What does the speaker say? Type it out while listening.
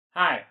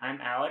Hi, I'm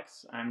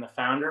Alex. I'm the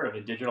founder of a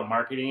digital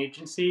marketing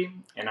agency,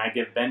 and I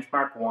give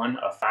BenchmarkONE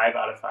a 5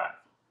 out of 5.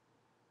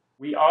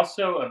 We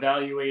also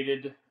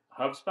evaluated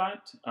HubSpot,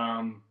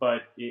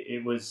 but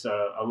it was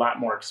a lot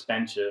more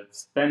expensive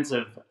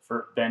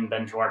than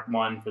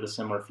BenchmarkONE for the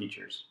similar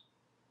features.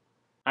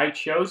 I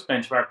chose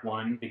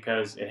BenchmarkONE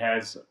because it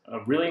has a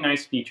really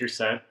nice feature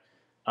set.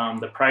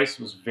 The price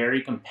was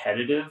very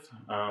competitive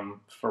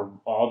for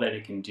all that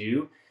it can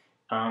do,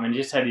 and it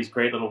just had these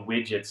great little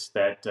widgets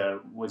that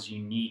was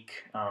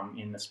unique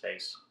in the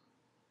space.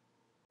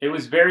 It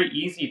was very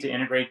easy to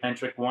integrate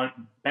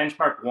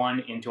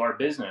BenchmarkONE into our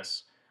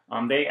business.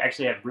 They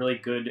actually have really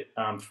good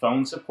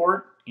phone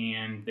support,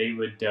 and they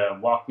would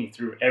walk me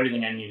through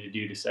everything I needed to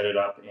do to set it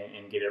up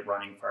and get it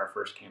running for our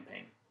first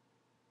campaign.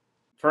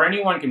 For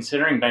anyone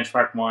considering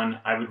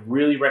BenchmarkONE, I would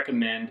really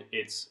recommend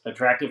its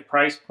attractive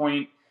price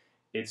point,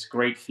 its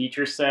great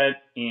feature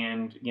set,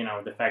 and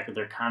the fact that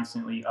they're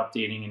constantly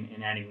updating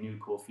and adding new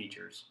cool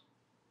features.